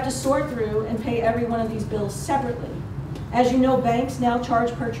 And we have to sort through and pay every one of these bills separately. As you know, banks now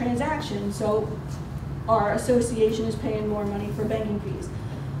charge per transaction, so our association is paying more money for banking fees.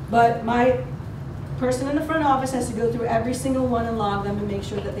 But my person in the front office has to go through every single one and log them and make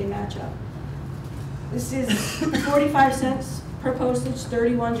sure that they match up. This is 45 cents per postage,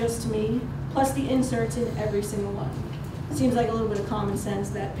 31 just to me, plus the inserts in every single one. It seems like a little bit of common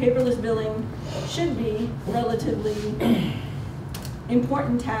sense that paperless billing should be relatively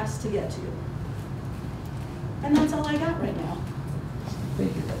important task to get to. And that's all I got right now.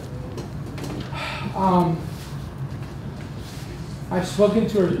 Thank you. I've spoken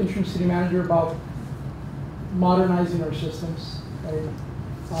to our interim city manager about modernizing our systems. Right?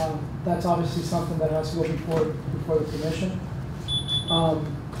 That's obviously something that has to go before the commission.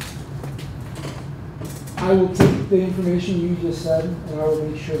 I will take the information you just said, and I will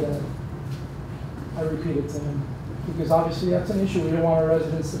make sure that I repeat it to him, because obviously that's an issue. We don't want our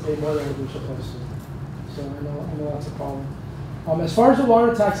residents to pay more than they're supposed to. So I know that's a problem. As far as the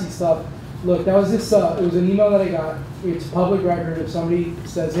water taxi stuff, look, that was this. It was an email that I got. It's public record. If somebody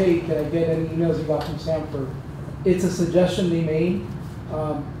says, "Hey, can I get any emails you got from Sanford?" It's a suggestion they made.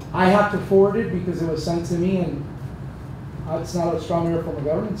 I have to forward it because it was sent to me, and it's not a strong order from the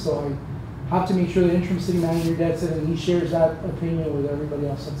government, so I have to make sure the interim city manager gets it, and he shares that opinion with everybody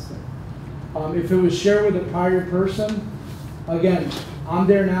else that's there. If it was shared with a prior person, again, I'm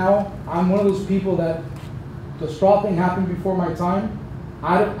there now. I'm one of those people that the straw thing happened before my time.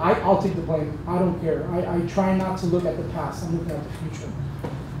 I'll take the blame. I don't care. I try not to look at the past. I'm looking at the future.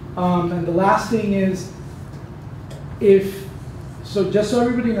 And the last thing is, so just so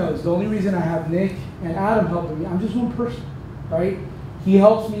everybody knows, the only reason I have Nick and Adam helping me, I'm just one person, right? He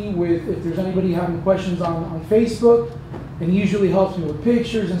helps me with, if there's anybody having questions on Facebook, and he usually helps me with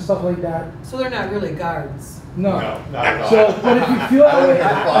pictures and stuff like that. So they're not really guards? No, No. not at all. So, but if you feel like,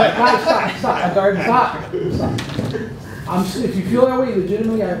 stop. A guard, stop. If you feel that way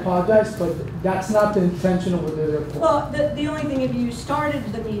legitimately, I apologize, but that's not the intention of what they're there for. Well, the only thing, if you started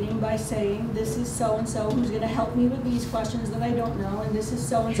the meeting by saying, this is so-and-so who's gonna help me with these questions that I don't know, and this is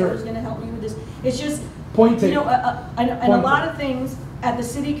so-and-so Sure. who's gonna help me with this, it's just, Point you taken. know, and a Point lot taken. of things at the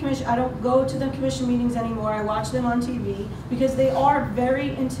city commission, I don't go to the commission meetings anymore, I watch them on TV, because they are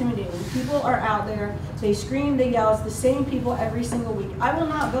very intimidating. People are out there, they scream, they yell, it's the same people every single week. I will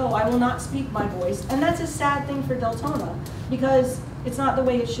not go, I will not speak my voice, and that's a sad thing for Deltona, because it's not the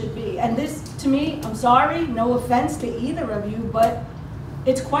way it should be. And this, to me, I'm sorry, no offense to either of you, but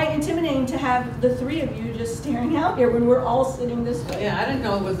it's quite intimidating to have the three of you just staring out here when we're all sitting this way. Yeah, I didn't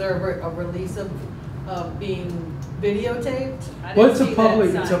know, was there a release of being videotaped? I Well, didn't it's a see that public,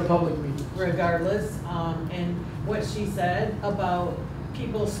 it's a sign. public meeting. Regardless, and what she said about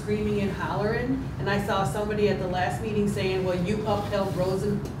people screaming and hollering, and I saw somebody at the last meeting saying, well, you upheld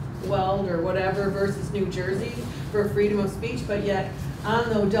Rosenwald or whatever versus New Jersey for freedom of speech, but yet on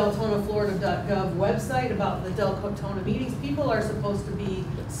the DeltonaFlorida.gov website about the Deltona meetings, people are supposed to be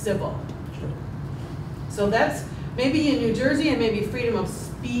civil. So that's maybe in New Jersey and maybe freedom of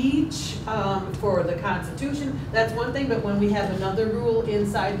speech for the Constitution, that's one thing, but when we have another rule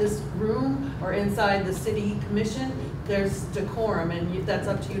inside this room or inside the city commission, there's decorum, and that's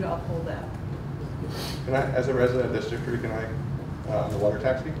up to you to uphold that. Can I, as a resident of District 3, can I, on the water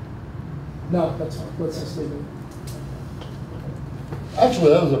tax fee? No, that's fine, let's just leave it.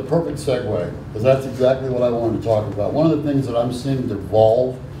 Actually, that was a perfect segue, because that's exactly what I wanted to talk about. One of the things that I'm seeing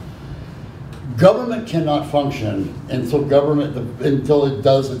devolve, government cannot function until it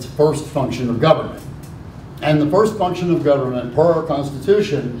does its first function of government. And the first function of government, per our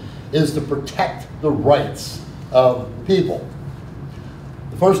Constitution, is to protect the rights of people.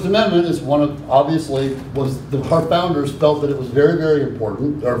 The First Amendment is one of, obviously, our founders felt that it was very, very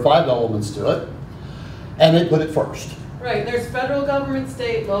important. There are 5 elements to it, and they put it first. Right, there's federal government,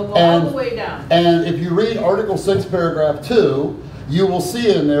 state, local, all the way down. And if you read Article 6, Paragraph 2, you will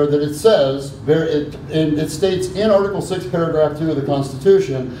see in there that it says, it states in Article 6, Paragraph 2 of the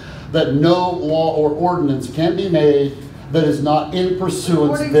Constitution that no law or ordinance can be made that is not in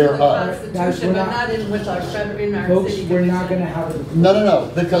pursuance thereof. Constitution, but not in with our federal, in our Folks, city we're not commission. gonna have it.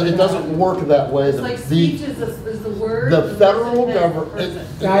 No, because it doesn't work that way. It's like speech is the word. the federal person has the government. person.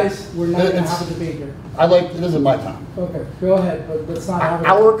 Guys, we're not gonna have a debate here. This is my time. Okay, go ahead, but let's not have it.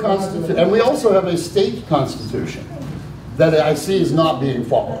 Our Constitution, and we also have a state constitution that I see is not being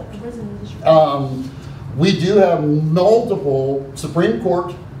followed. We do have multiple Supreme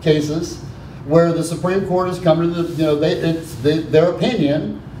Court cases where the Supreme Court has come to their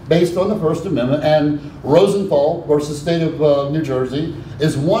opinion based on the First Amendment, and Rosenthal versus State of New Jersey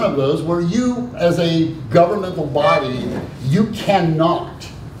is one of those where you, as a governmental body, you cannot,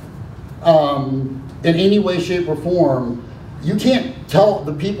 in any way, shape, or form, you can't tell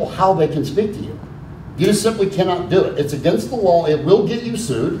the people how they can speak to you. You just simply cannot do it. It's against the law. It will get you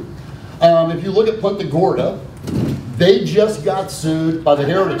sued. If you look at Punta Gorda, they just got sued by the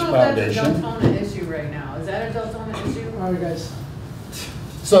Heritage Foundation. I don't know if that's a Deltona issue right now. Is that a Deltona issue? All right, guys.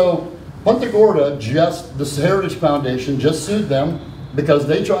 So Punta Gorda, the Heritage Foundation just sued them because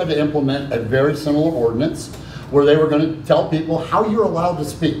they tried to implement a very similar ordinance where they were going to tell people how you're allowed to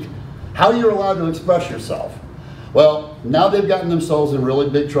speak, how you're allowed to express yourself. Well, now they've gotten themselves in really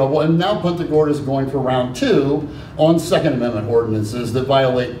big trouble, and now Punta Gorda is going for round 2 on Second Amendment ordinances that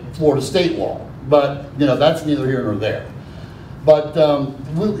violate Florida state law. But, that's neither here nor there. But,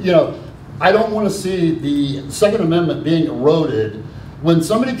 I don't want to see the Second Amendment being eroded when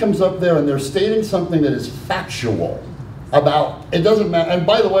somebody comes up there and they're stating something that is factual about, it doesn't matter. And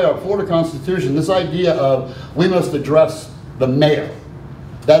by the way, our Florida Constitution, this idea of we must address the mayor,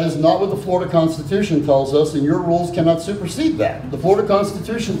 that is not what the Florida Constitution tells us, and your rules cannot supersede that. The Florida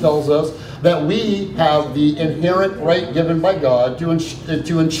Constitution tells us that we have the inherent right given by God to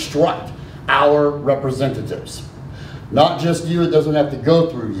instruct our representatives. Not just you, it doesn't have to go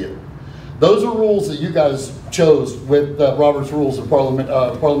through you. Those are rules that you guys chose with Robert's Rules of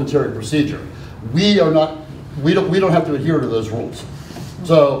Parliamentary Procedure. We don't have to adhere to those rules.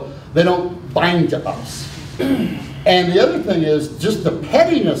 So they don't bind to us. And the other thing is just the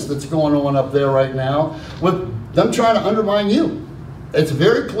pettiness that's going on up there right now with them trying to undermine you. It's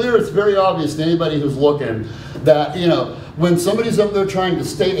very clear, it's very obvious to anybody who's looking that, when somebody's up there trying to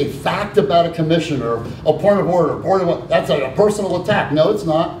state a fact about a commissioner, a point of order, that's a personal attack. No, it's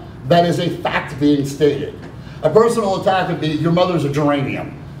not. That is a fact being stated. A personal attack would be your mother's a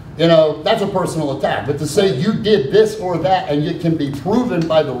geranium. That's a personal attack. But to say you did this or that and it can be proven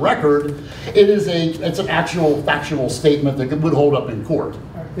by the record, it's an actual factual statement that would hold up in court.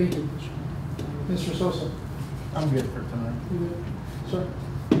 All right, thank you. Mr. Sosa. I'm good for tonight. Sir?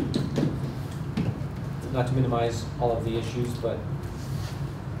 Not to minimize all of the issues, but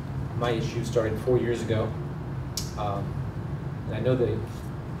my issue started 4 years ago. And I know the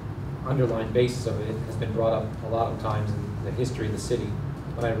underlying basis of it has been brought up a lot of times in the history of the city.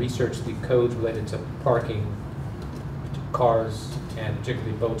 When I researched the codes related to parking, cars, and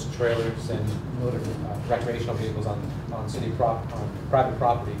particularly boats, trailers, and recreational vehicles on private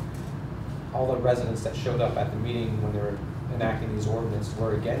property, all the residents that showed up at the meeting when they were enacting these ordinances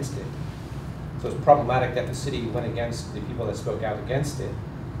were against it. So it's problematic that the city went against the people that spoke out against it.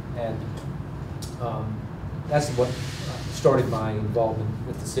 And that's what started my involvement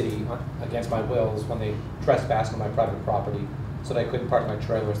with the city against my will, is when they trespassed on my private property so that I couldn't park my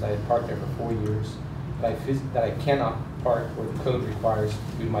trailers that I had parked there for 4 years, that I cannot park where the code requires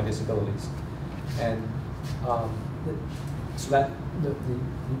due to my disabilities. And so that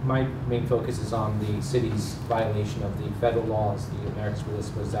my main focus is on the city's violation of the federal laws, the Americans with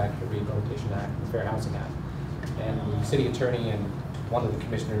Disabilities Act, the Rehabilitation Act, and the Fair Housing Act. And the city attorney and one of the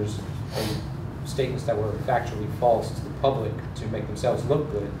commissioners made statements that were factually false to the public to make themselves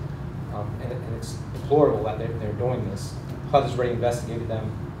look good. And it's deplorable that they're doing this. HUD has already investigated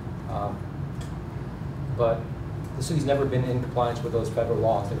them, but the city's never been in compliance with those federal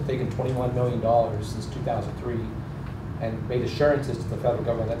laws. They've taken $21 million since 2003 and made assurances to the federal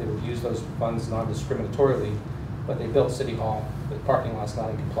government that they would use those funds non-discriminatorily, but they built City Hall. The parking lot's not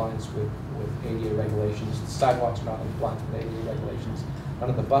in compliance with ADA regulations. The sidewalks are not in compliance with ADA regulations.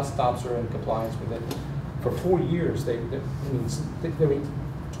 None of the bus stops are in compliance with it. For 4 years,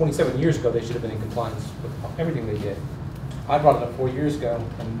 27 years ago, they should have been in compliance with everything they did. I brought it up 4 years ago,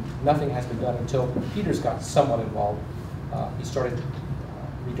 and nothing has been done until Peters got somewhat involved. He started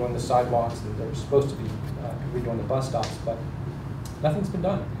redoing the sidewalks, and they're supposed to be redoing the bus stops, but nothing's been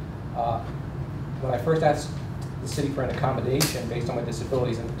done. When I first asked the city for an accommodation based on my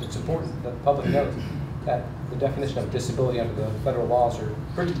disabilities, and it's important that the public knows that the definition of disability under the federal laws are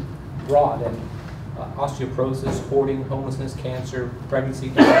pretty broad, and osteoporosis, hoarding, homelessness, cancer, pregnancy,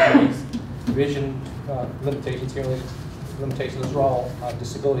 diabetes, vision limitations, hearing limitations, those are all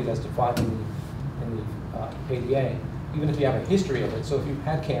disabilities as defined in the ADA, even if you have a history of it. So if you've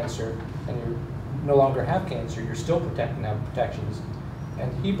had cancer and you no longer have cancer, you're still protected and have protections.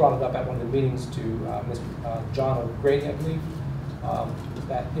 And he brought it up at one of the meetings to Mr. John O'Grady, I believe,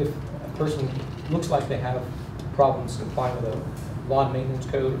 that if a person looks like they have problems complying with a lawn maintenance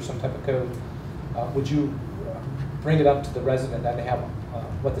code or some type of code, would you bring it up to the resident that they have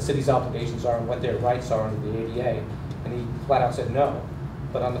what the city's obligations are and what their rights are under the ADA? And he flat out said no.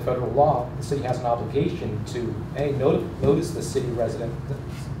 But on the federal law, the city has an obligation to notice the city resident,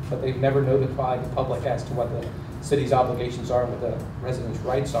 but they've never notified the public as to what the city's obligations are and what the residents'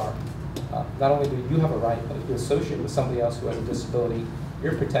 rights are. Not only do you have a right, but if you associate with somebody else who has a disability,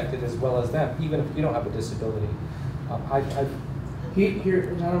 you're protected as well as them, even if you don't have a disability. Here,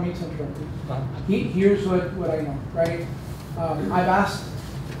 and I don't mean to interrupt you. Here's what I know, right?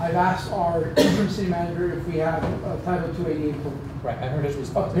 I've asked our interim city manager if we have a Title II ADA code. Right, I heard his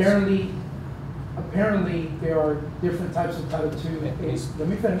response. Apparently, there are different types of Title II ADA. Let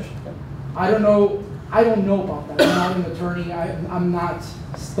me finish. I don't know about that. I'm not an attorney. I'm not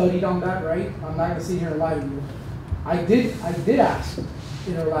studied on that, right? I'm not gonna sit here and lie to you. I did ask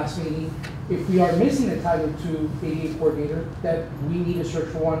in our last meeting if we are missing a Title II ADA coordinator, that we need to search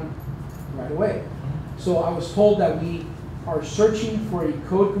for one right away. So I was told that we are searching for a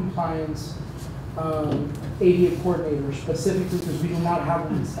code compliance ADA coordinator specifically because we do not have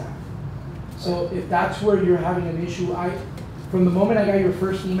one in staff. So if that's where you're having an issue, from the moment I got your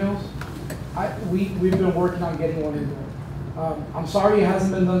first emails, we've been working on getting one in there. I'm sorry it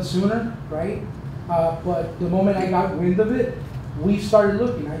hasn't been done sooner, right? But the moment I got wind of it, we started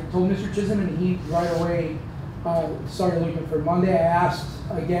looking. I told Mr. Chisholm, and he right away started looking for it. Monday, I asked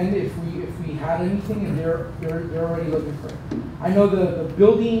again if we had anything, and they're already looking for it. I know the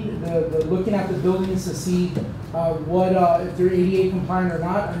building, the looking at the buildings to see what if they're ADA compliant or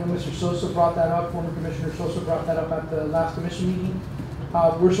not. I know Mr. Sosa brought that up. Former Commissioner Sosa brought that up at the last commission meeting.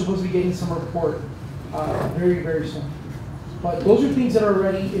 We're supposed to be getting some report very, very soon. But those are things that are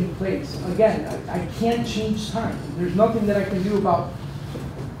already in place. Again, I can't change time. There's nothing that I can do about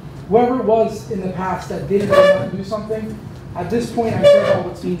whoever it was in the past that didn't want to do something. At this point, I care about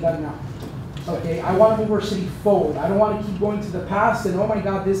what's being done now. Okay, I want to move our city forward. I don't want to keep going to the past and, oh my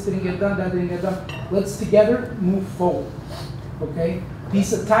God, this didn't get done, that didn't get done. Let's together move forward. Okay?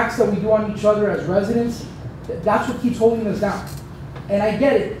 These attacks that we do on each other as residents, that's what keeps holding us down. And I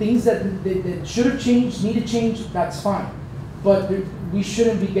get it. Things that should have changed, need to change, that's fine. But we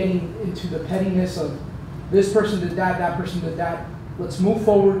shouldn't be getting into the pettiness of this person did that, that person did that. Let's move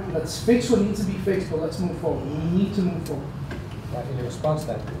forward, let's fix what needs to be fixed, but let's move forward. We need to move forward. Right, in response to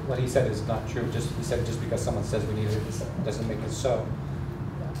that, what he said is not true. He said just because someone says we need it, it doesn't make it so.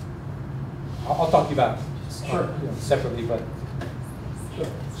 I'll talk to you about it separately, but.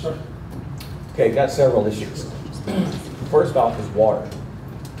 Sure. Okay, got several issues. First off is water.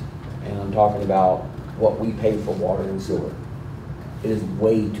 And I'm talking about what we pay for water and sewer. It is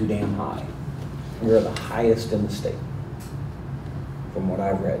way too damn high. We're the highest in the state, from what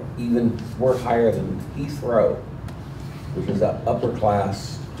I've read. Even we're higher than Heathrow, which is an upper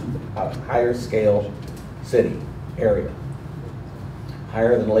class, higher scale city area.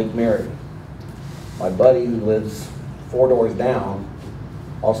 Higher than Lake Mary. My buddy who lives 4 doors down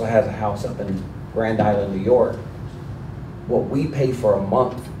also has a house up in Grand Island, New York. What we pay for a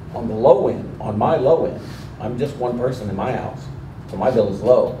month on the low end, on my low end, I'm just one person in my house, so my bill is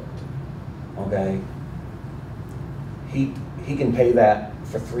low, okay? He can pay that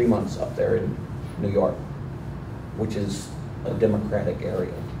for 3 months up there in New York, which is a Democratic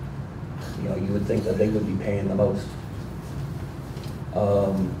area. You know, you would think that they would be paying the most.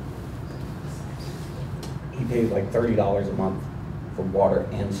 He pays like $30 a month for water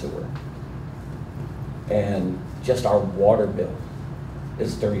and sewer. And just our water bill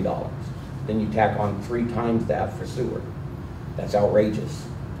is $30. Then you tack on 3 times that for sewer. That's outrageous.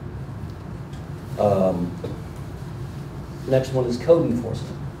 Next one is code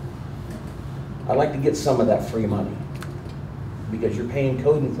enforcement. I'd like to get some of that free money because you're paying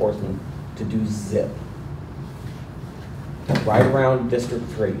code enforcement to do zip. Right around District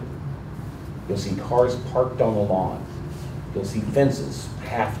 3, you'll see cars parked on the lawn. You'll see fences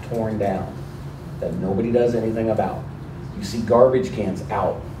half torn down that nobody does anything about. You see garbage cans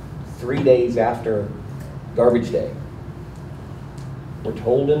out 3 days after garbage day. We're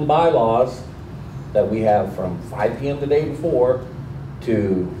told in bylaws that we have from 5 p.m. the day before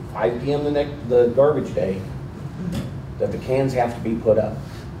to 5 p.m. the garbage day that the cans have to be put up.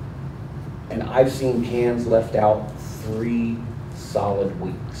 And I've seen cans left out 3 solid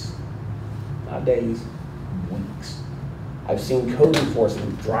weeks. Not days, weeks. I've seen code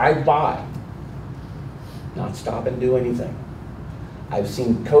enforcement drive by, not stop and do anything. I've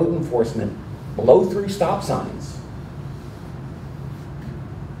seen code enforcement blow through stop signs.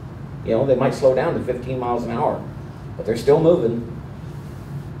 You know, they might slow down to 15 miles an hour, but they're still moving.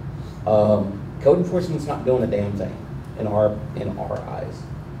 Code enforcement's not doing a damn thing in our eyes.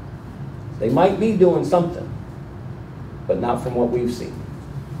 They might be doing something, but not from what we've seen.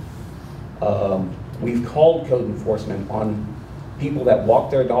 We've called code enforcement on people that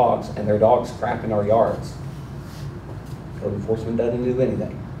walk their dogs and their dogs crap in our yards. Code enforcement doesn't do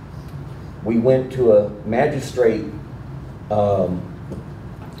anything. We went to a magistrate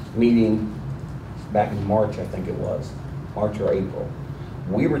meeting back in March, I think it was, March or April.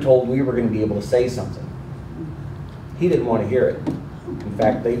 We were told we were going to be able to say something. He didn't want to hear it. In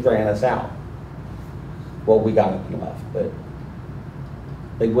fact, they ran us out. Well, we got up and left, but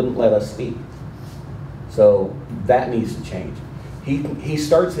they wouldn't let us speak. So that needs to change. He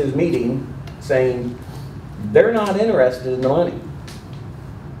starts his meeting saying they're not interested in the money.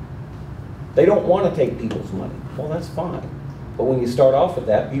 They don't want to take people's money. Well, that's fine. But when you start off with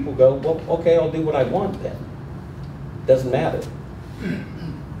that, people go, well, okay, I'll do what I want then. Doesn't matter.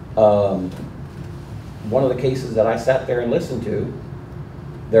 One of the cases that I sat there and listened to,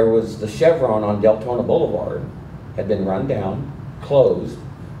 there was the Chevron on Deltona Boulevard, had been run down, closed,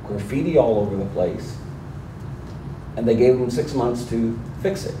 graffiti all over the place, and they gave them 6 months to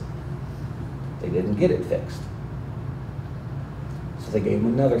fix it. They didn't get it fixed. So they gave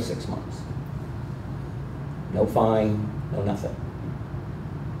them another 6 months. No fine, no nothing.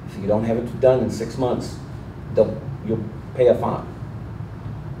 If you don't have it done in 6 months, you'll pay a fine.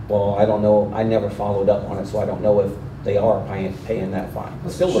 Well, I don't know, I never followed up on it, so I don't know if they are paying that fine.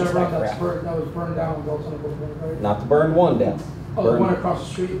 It still looks like crap. That was burned down on Deltona Boulevard, right? Not the burned one down. Oh, the one across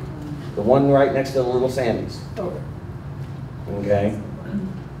the street? The one right next to the Little Sammy's. Okay. Okay?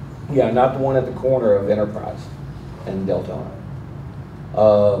 Yeah, not the one at the corner of Enterprise and Deltona.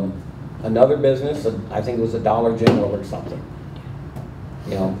 Another business, I think it was a Dollar General or something,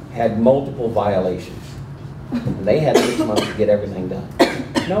 you know, had multiple violations. And they had 6 months to get everything done.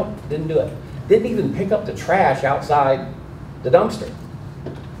 Nope, didn't do it. Didn't even pick up the trash outside the dumpster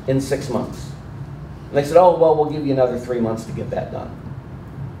in 6 months. And they said, oh, well, we'll give you another 3 months to get that done.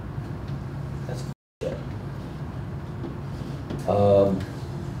 That's shit.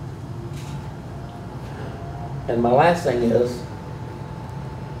 And my last thing is,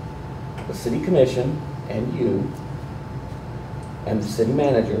 the city commission and you and the city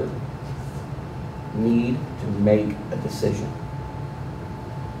manager need to make a decision.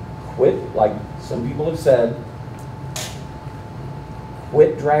 Quit, like some people have said,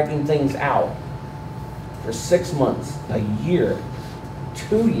 quit dragging things out for 6 months, a year,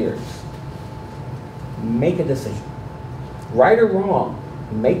 2 years. Make a decision. Right or wrong,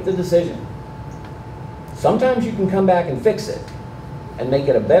 make the decision. Sometimes you can come back and fix it and make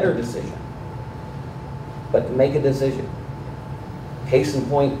it a better decision. But make a decision. Case in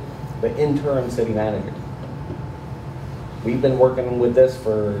point, the interim city manager. We've been working with this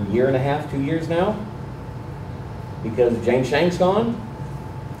for a year and a half, 2 years now, because James Shank's gone.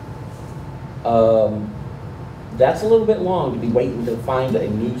 That's a little bit long to be waiting to find a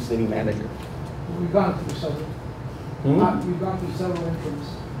new city manager. We've gone through several. We've gone through several interims.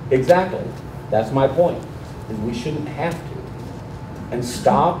 Exactly. That's my point. Is we shouldn't have to. And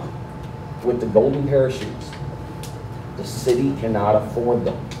stop with the golden parachutes. The city cannot afford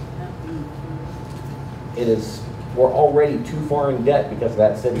them. We're already too far in debt because of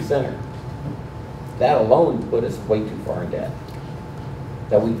that city center. That alone put us way too far in debt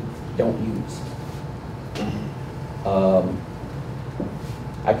that we don't use.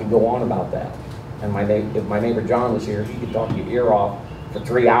 I could go on about that. And if my neighbor John was here, he could talk your ear off for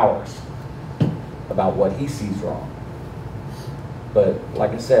 3 hours about what he sees wrong. But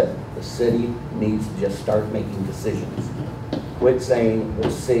like I said, the city needs to just start making decisions. Quit saying, we'll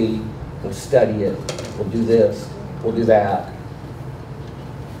see, we'll study it, we'll do this, we'll do that.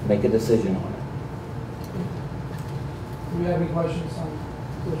 Make a decision on it. Do we have any questions on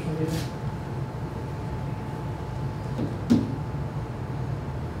social media?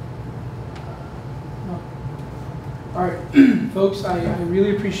 No. All right, folks, I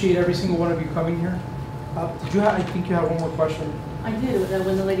really appreciate every single one of you coming here. I think you have one more question. I did,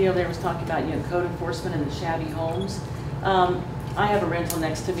 when the lady over there was talking about, code enforcement and the shabby homes. I have a rental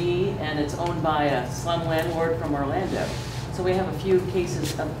next to me, and it's owned by a slum landlord from Orlando. So we have a few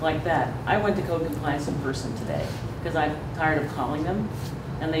cases like that. I went to code compliance in person today, because I'm tired of calling them,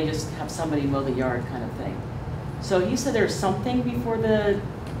 and they just have somebody mow the yard kind of thing. So you said there's something before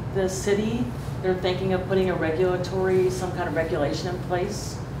the city, they're thinking of putting some kind of regulation in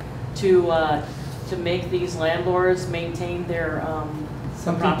place to make these landlords maintain their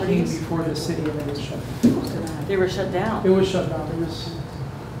Something properties? came before the city and it was shut down. They were shut down. It was shut down. It was,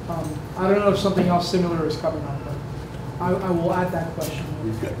 I don't know if something else similar is coming up, but I will add that question.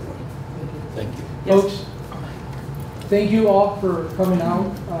 We've got one. Thank you. Yes. Folks, thank you all for coming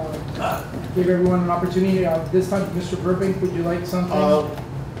out. Give everyone an opportunity. This time, Mr. Burbank, would you like something?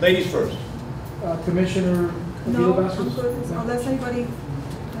 Ladies first. Commissioner No, Avila-Vasquez? I'm good. Unless anybody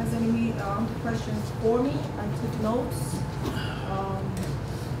has any questions for me, I took notes.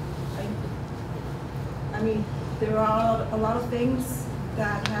 I mean, there are a lot of things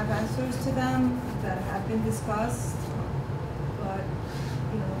that have answers to them that have been discussed, but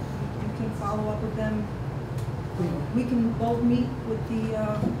you can follow up with them. We can both meet with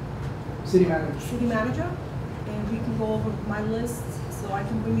the City manager. And we can go over my list so I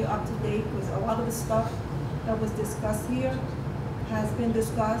can bring you up to date, because a lot of the stuff that was discussed here has been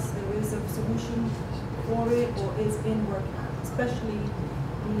discussed. There is a solution for it, or is in work on, especially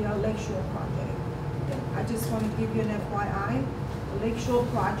the Lakeshore project. I just want to give you an FYI. The Lakeshore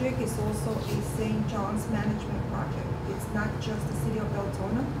project is also a St. John's management project. It's not just the city of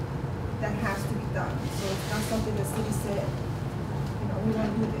Deltona that has to be done. So it's not something the city said, we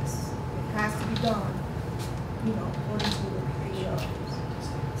want to do this. It has to be done, according to the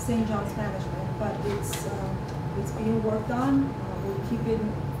St. John's management. But it's being worked on. We'll keep in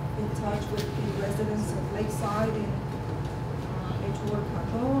touch with the residents of Lakeside and Edgewater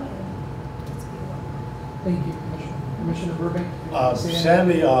Condo, and it's being worked on. Thank you, Commissioner. Commissioner Burbank?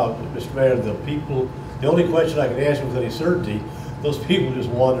 Sadly, Mr. Mayor, the only question I can answer with any certainty, those people just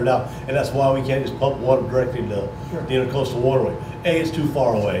wandered out, and that's why we can't just pump water directly to the intercoastal waterway. A, it's too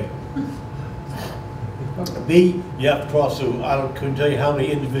far away. B, you have to cross through, couldn't tell you how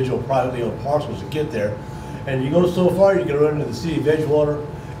many individual privately owned parcels to get there. And you go so far, you can run into the city of Edgewater,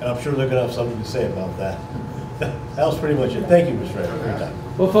 and I'm sure they're going to have something to say about that. That was pretty much it. Thank you, Mr. Mayor, for your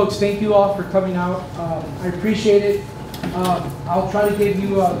time. Well, folks, thank you all for coming out. I appreciate it. I'll try to give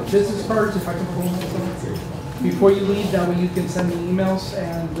you business cards if I can pull them before you leave. That way you can send me emails,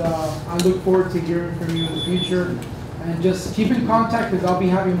 and I look forward to hearing from you in the future. And just keep in contact, because I'll be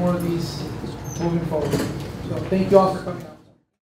having more of these moving forward. So thank you all for coming out.